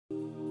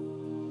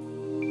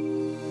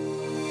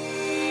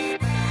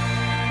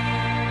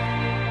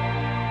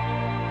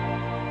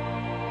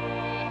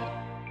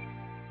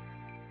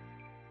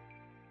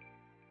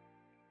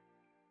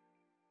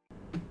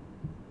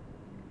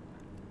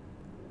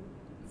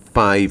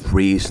5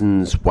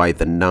 reasons why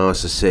the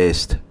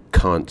narcissist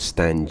can't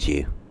stand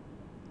you.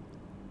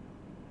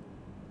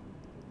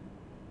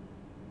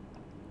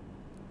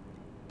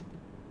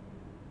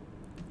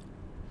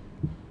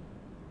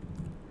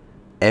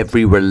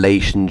 Every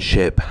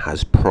relationship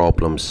has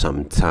problems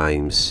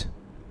sometimes.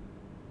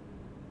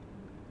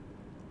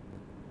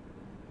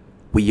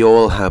 We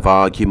all have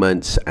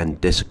arguments and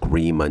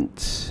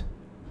disagreements.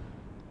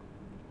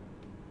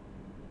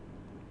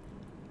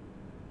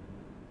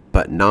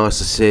 But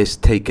narcissists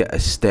take it a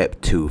step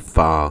too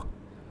far.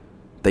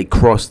 They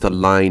cross the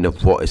line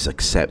of what is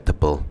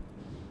acceptable.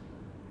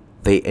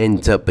 They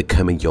end up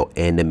becoming your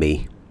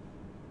enemy.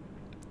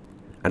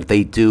 And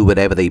they do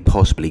whatever they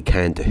possibly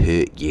can to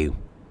hurt you.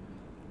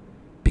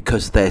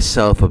 Because they're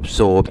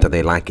self-absorbed and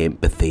they lack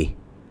empathy.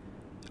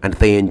 And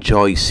they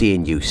enjoy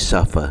seeing you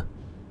suffer.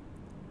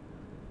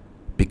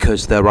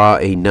 Because there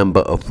are a number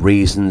of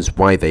reasons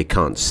why they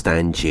can't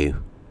stand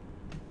you.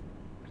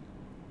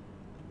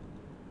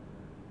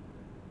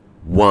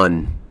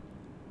 1.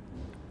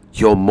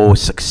 You're more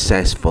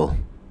successful.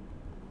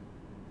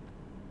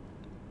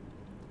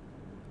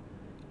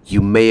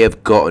 You may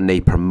have gotten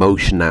a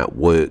promotion at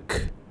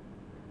work,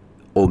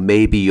 or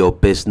maybe your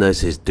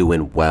business is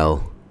doing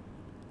well,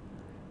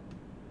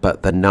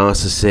 but the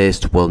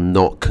narcissist will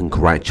not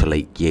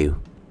congratulate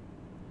you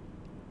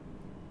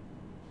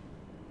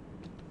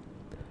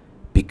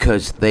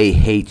because they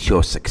hate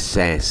your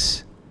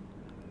success.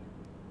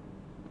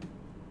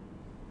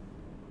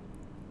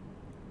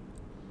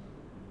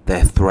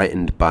 They're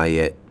threatened by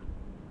it.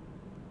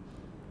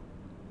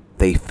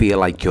 They feel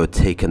like you're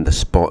taking the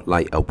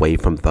spotlight away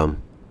from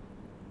them.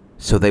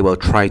 So they will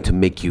try to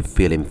make you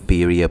feel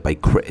inferior by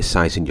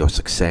criticizing your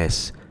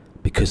success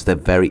because they're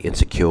very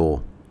insecure.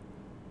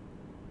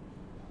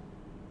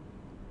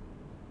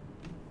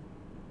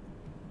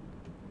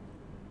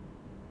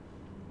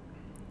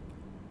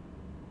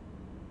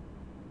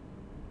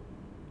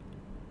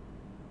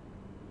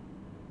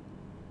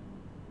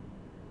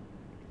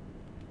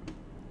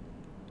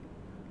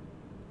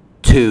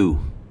 Two,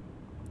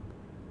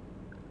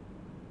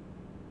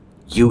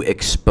 you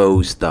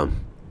expose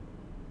them.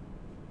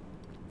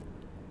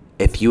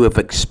 If you have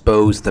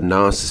exposed the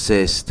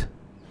narcissist,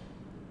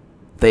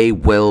 they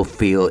will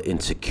feel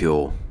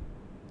insecure.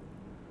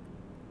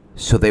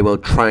 So they will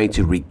try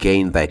to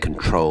regain their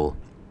control.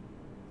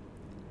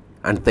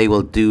 And they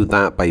will do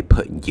that by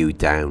putting you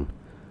down,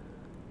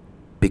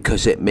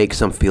 because it makes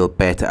them feel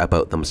better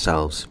about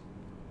themselves.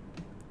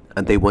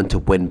 And they want to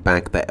win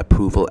back their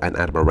approval and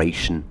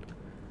admiration.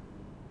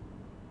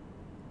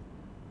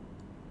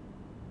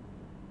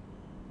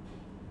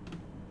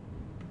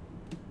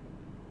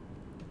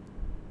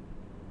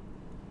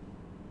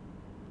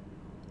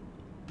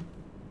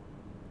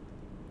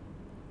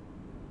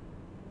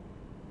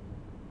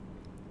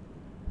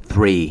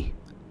 Three,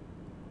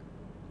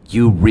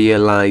 you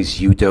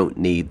realize you don't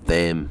need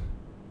them.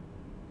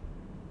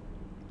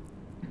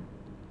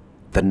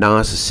 The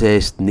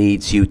narcissist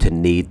needs you to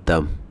need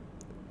them.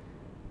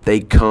 They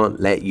can't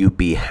let you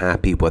be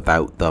happy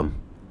without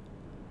them,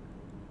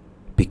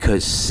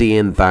 because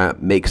seeing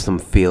that makes them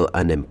feel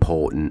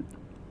unimportant,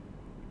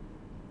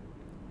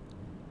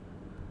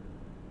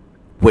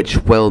 which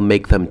will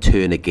make them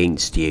turn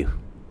against you.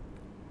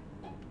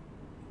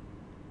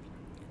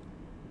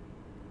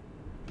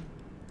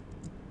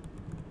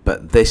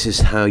 But this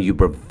is how you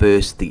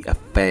reverse the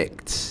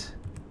effects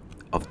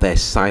of their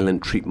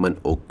silent treatment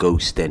or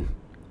ghosting,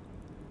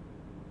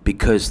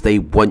 because they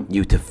want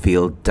you to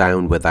feel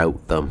down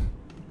without them.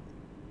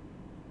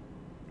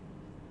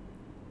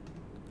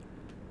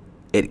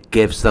 It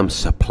gives them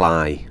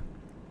supply.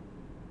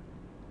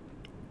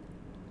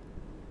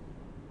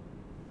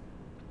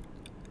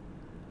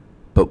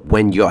 But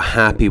when you're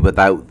happy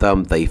without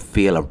them, they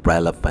feel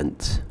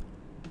irrelevant.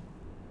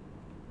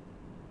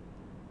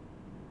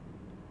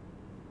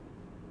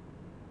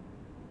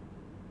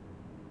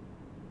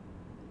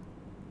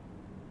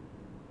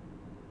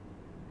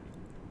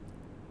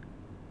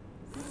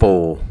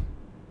 Four,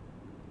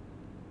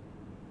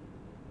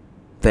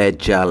 they're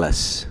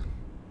jealous.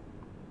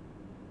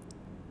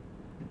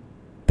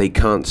 They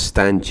can't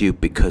stand you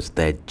because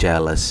they're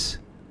jealous.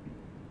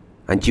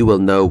 And you will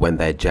know when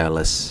they're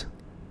jealous,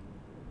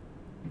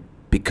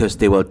 because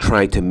they will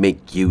try to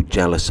make you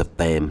jealous of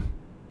them.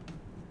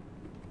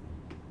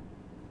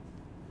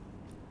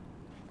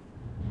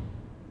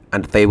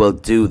 And they will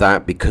do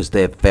that because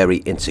they're very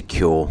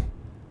insecure.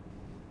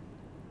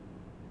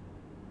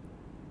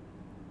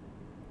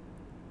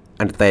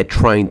 And they're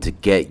trying to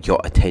get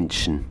your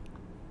attention.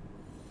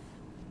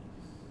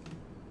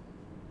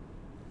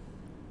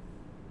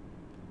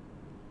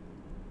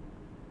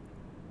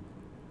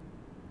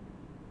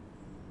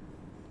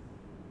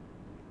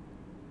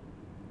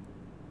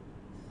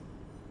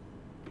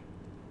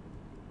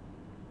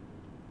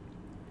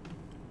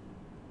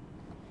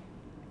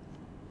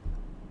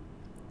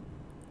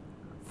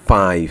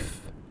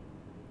 Five,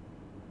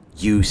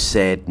 you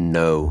said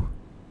no.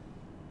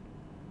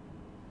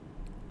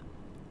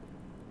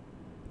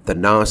 The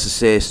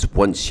narcissist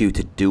wants you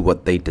to do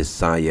what they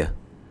desire.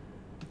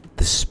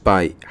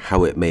 despite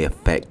how it may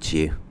affect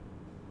you.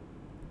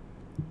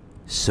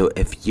 So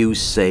if you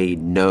say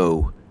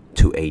no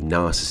to a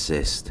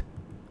narcissist,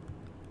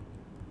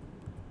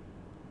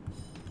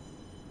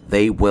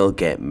 they will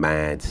get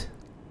mad.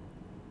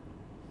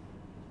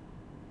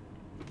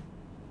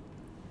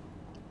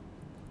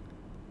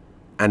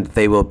 And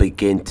they will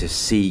begin to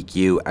see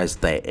you as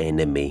their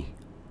enemy.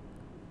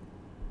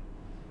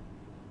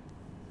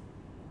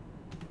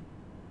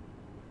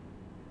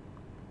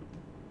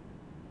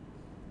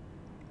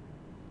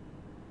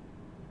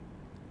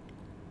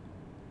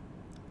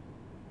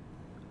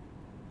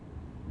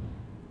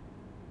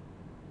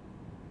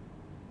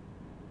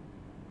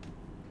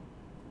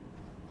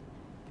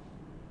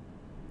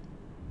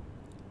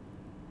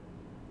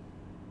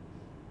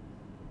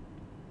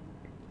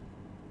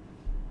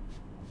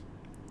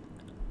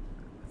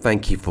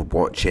 Thank you for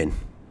watching.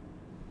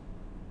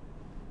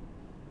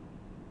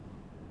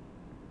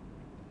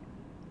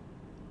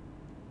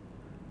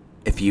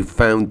 If you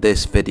found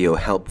this video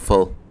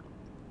helpful,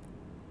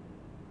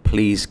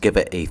 please give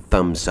it a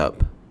thumbs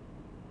up.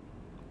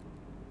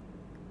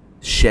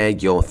 Share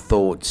your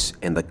thoughts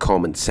in the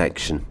comment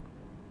section.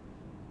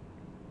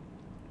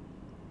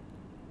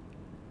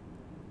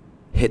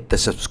 Hit the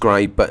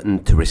subscribe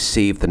button to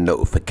receive the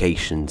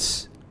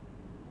notifications.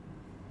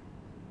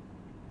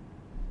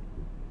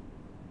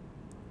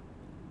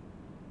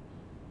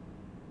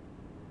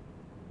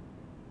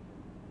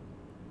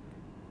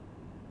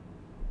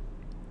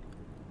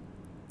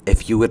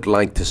 If you would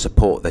like to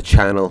support the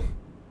channel,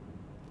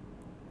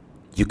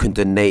 you can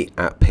donate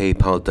at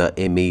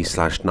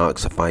paypal.me/Narc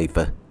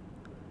Survivor.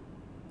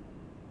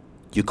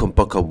 You can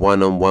book a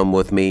one-on-one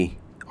with me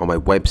on my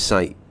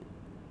website.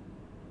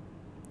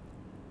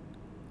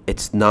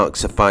 It's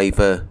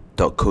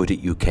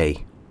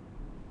narcsurvivor.co.uk.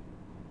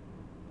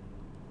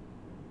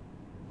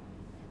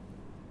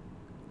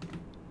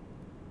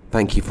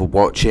 Thank you for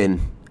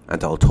watching,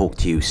 and I'll talk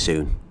to you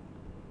soon.